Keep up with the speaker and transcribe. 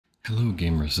Hello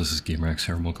gamers, this is GamerX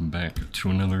here and welcome back to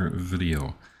another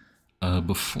video.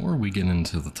 Before we get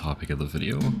into the topic of the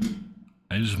video,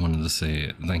 I just wanted to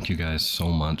say thank you guys so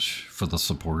much for the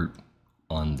support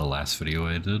on the last video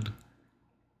I did.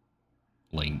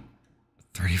 Like,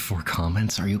 34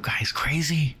 comments? Are you guys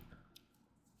crazy?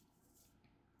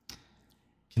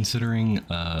 Considering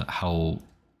how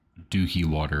dookie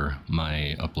water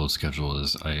my upload schedule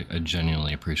is, I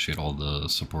genuinely appreciate all the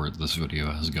support this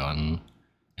video has gotten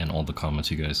and all the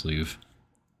comments you guys leave.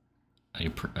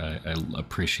 I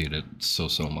appreciate it so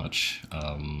much.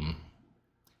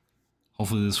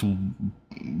 Hopefully this will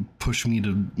push me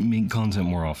to make content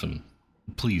more often.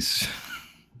 Please.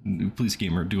 Please,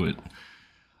 gamer, do it.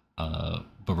 But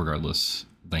regardless,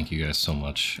 thank you guys so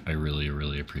much. I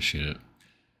really appreciate it.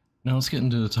 Now let's get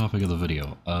into the topic of the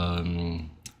video.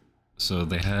 So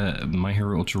they had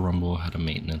MHUR Ultra Rumble had a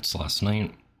maintenance last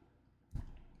night.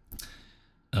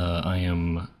 I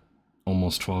am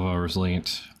almost 12 hours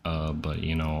late, but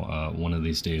you know, one of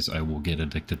these days I will get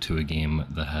addicted to a game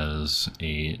that has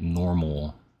a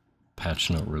normal patch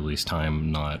note release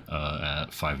time, not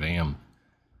at 5 a.m.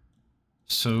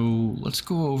 So let's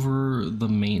go over the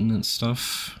maintenance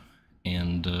stuff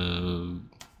and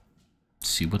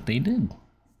see what they did.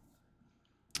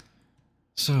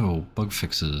 So, bug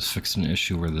fixes. Fixed an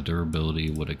issue where the durability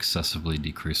would excessively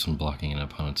decrease when blocking an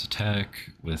opponent's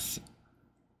attack with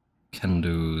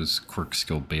Kendo's quirk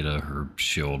skill beta, her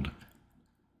shield.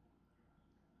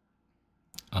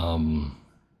 I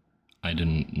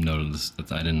didn't notice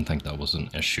that. I didn't think that was an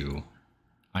issue.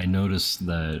 I noticed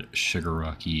that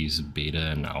Shigaraki's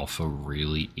beta and alpha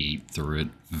really ate through it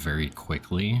very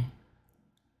quickly.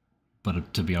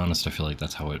 But to be honest, I feel like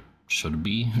that's how it should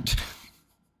be.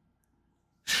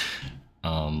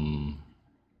 But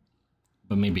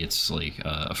maybe it's like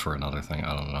for another thing.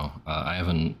 I don't know. I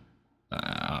haven't.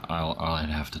 I'd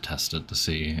have to test it to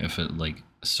see if it like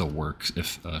still works.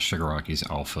 If Shigaraki's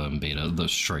alpha and beta, the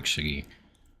Strike Shiggy,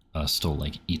 still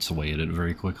like eats away at it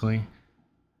very quickly.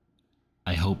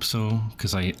 I hope so,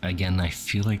 because I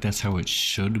feel like that's how it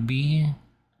should be.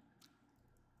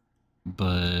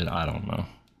 But I don't know.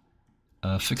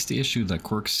 Fixed the issue that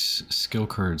Quirk's skill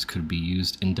cards could be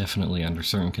used indefinitely under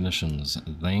certain conditions.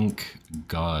 Thank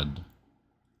God.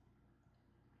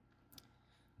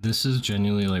 This is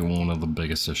genuinely like one of the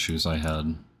biggest issues I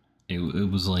had. It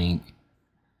was like,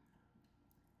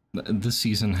 this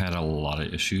season had a lot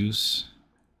of issues.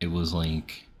 It was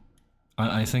like,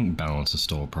 I think balance is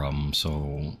still a problem,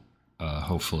 so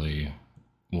hopefully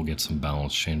we'll get some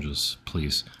balance changes,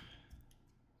 please.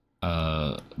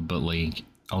 But like,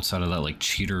 outside of that, like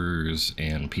cheaters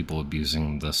and people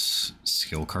abusing this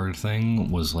skill card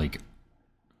thing was like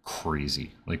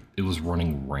crazy. Like, it was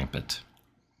running rampant.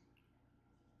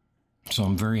 So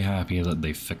I'm very happy that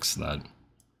they fixed that.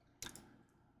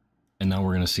 And now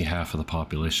we're going to see half of the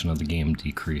population of the game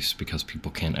decrease because people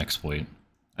can't exploit.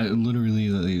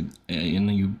 Literally,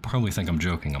 and you probably think I'm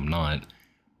joking, I'm not.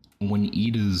 When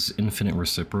Ida's Infinite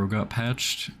Recipro got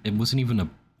patched, it wasn't even a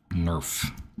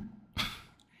nerf.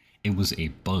 It was a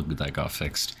bug that got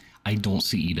fixed. I don't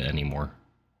see Ida anymore.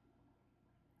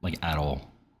 Like, at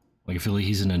all. Like, I feel like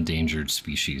he's an endangered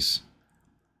species.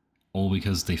 All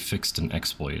because they fixed an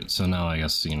exploit. So now I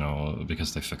guess, you know,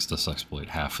 because they fixed this exploit,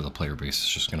 half of the player base is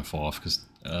just going to fall off because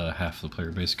half of the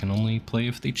player base can only play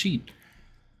if they cheat.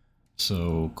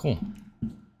 So, cool.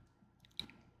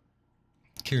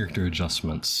 Character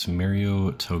adjustments.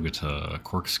 Mario Togata,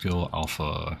 Quirk Skill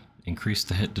Alpha. Increased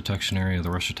the hit detection area of the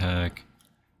rush attack.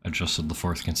 Adjusted the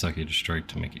 4th consecutive strike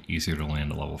to make it easier to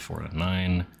land at level 4 at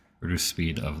 9. Reduce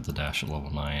speed of the dash at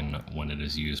level 9 when it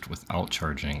is used without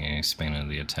charging and expanded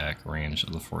the attack range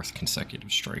of the 4th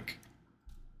consecutive strike.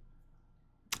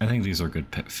 I think these are good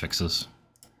fixes.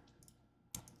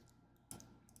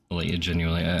 Like,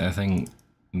 genuinely, I think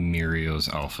Mirio's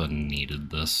alpha needed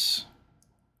this.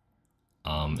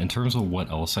 In terms of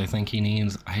what else I think he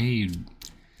needs, I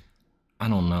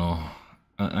don't know.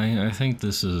 I think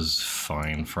this is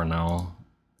fine for now.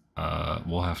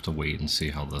 We'll have to wait and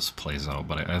see how this plays out,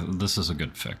 but this is a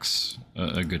good fix,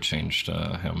 a good change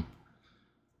to him.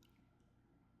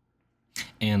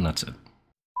 And that's it.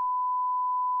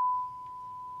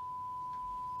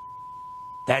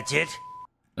 That's it?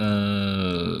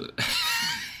 Oh,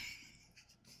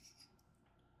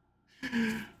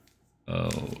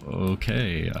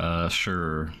 okay,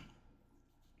 sure.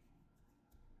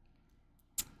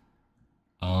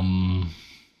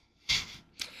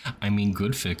 I mean,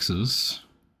 good fixes.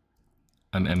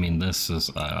 I mean, this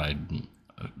is,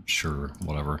 sure,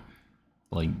 whatever.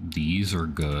 Like, these are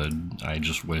good. I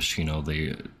just wish, you know,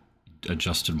 they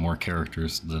adjusted more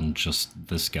characters than just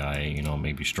this guy. You know,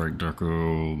 maybe Strike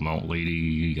Deku, Mount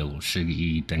Lady, Yellow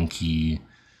Shiggy, Denki.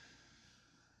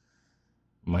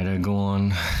 Might I go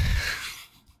on?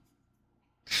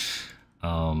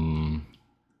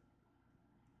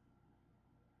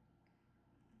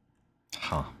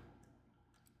 Huh.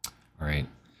 Alright.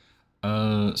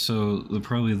 So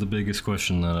probably the biggest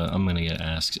question that I'm gonna get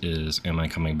asked is, am I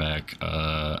coming back?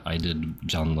 I did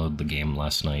download the game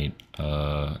last night,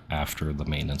 after the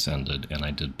maintenance ended, and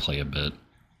I did play a bit.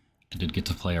 I did get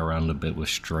to play around a bit with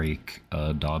Strike.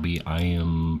 Dobby, I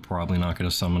am probably not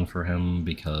gonna summon for him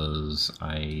because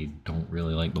I don't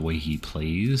really like the way he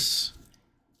plays.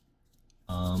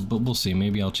 But we'll see,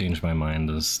 maybe I'll change my mind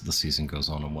as the season goes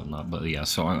on and whatnot, but yeah,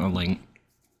 so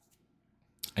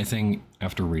I think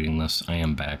after reading this, I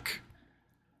am back.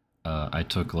 I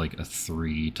took like a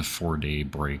 3 to 4 day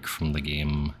break from the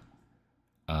game,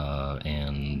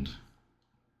 and,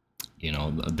 you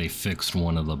know, they fixed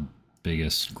one of the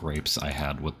biggest gripes I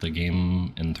had with the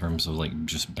game in terms of like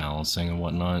just balancing and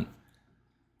whatnot.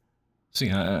 So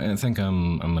yeah, I think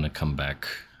I'm gonna come back.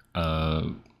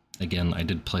 Again, I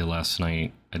did play last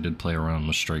night. I did play around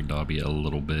with Strike Dobby a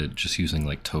little bit, just using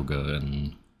like Toga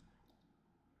and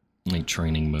like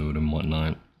training mode and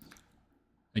whatnot.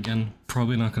 Again,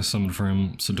 probably not gonna summon for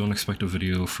him, so don't expect a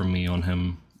video from me on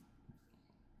him.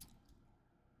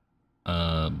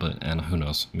 And who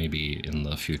knows, maybe in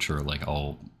the future, like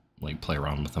I'll like play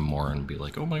around with him more and be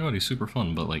like, oh my god, he's super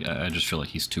fun, but like I just feel like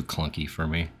he's too clunky for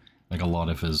me. Like a lot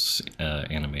of his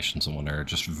animations and whatnot are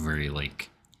just very like,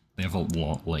 they have a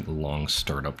long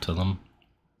start up to them.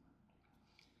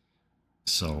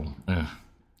 So, I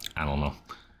don't know.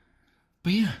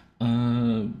 But yeah,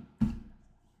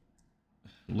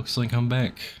 looks like I'm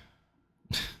back.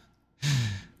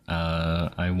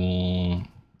 I will,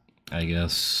 I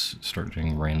guess, start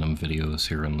doing random videos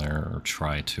here and there, or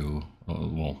try to,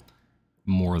 well,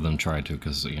 more than try to,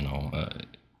 because, you know,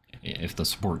 if the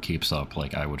support keeps up,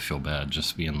 like, I would feel bad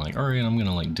just being like, alright, I'm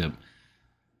gonna, like, dip.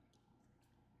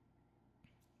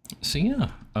 So yeah,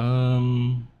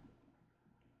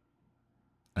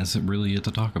 that's really it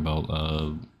to talk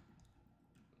about.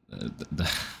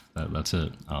 That's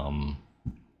it. Alright,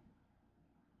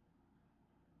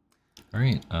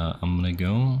 I'm gonna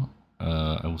go.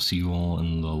 I will see you all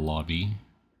in the lobby.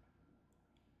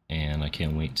 And I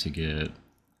can't wait to get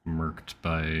murked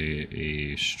by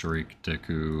a Strike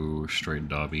Deku, Strike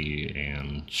Dobby,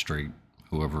 and Strike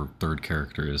whoever third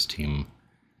character is team.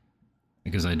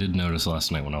 Because I did notice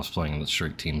last night when I was playing that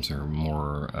Strike teams are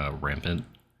more rampant,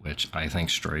 which I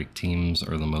think Strike teams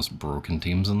are the most broken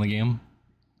teams in the game.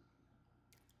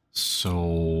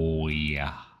 So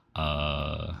yeah,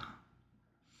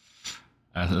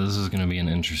 this is going to be an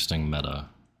interesting meta.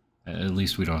 At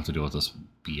least we don't have to deal with this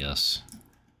BS.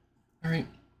 Alright,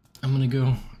 I'm going to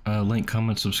go. Like,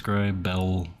 comment, subscribe,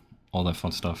 bell, all that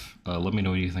fun stuff. Let me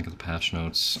know what you think of the patch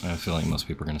notes. I feel like most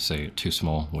people are going to say too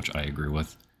small, which I agree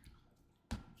with.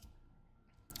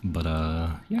 But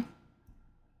yeah.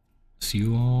 See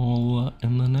you all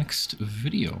in the next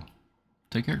video.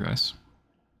 Take care, guys.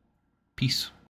 Peace.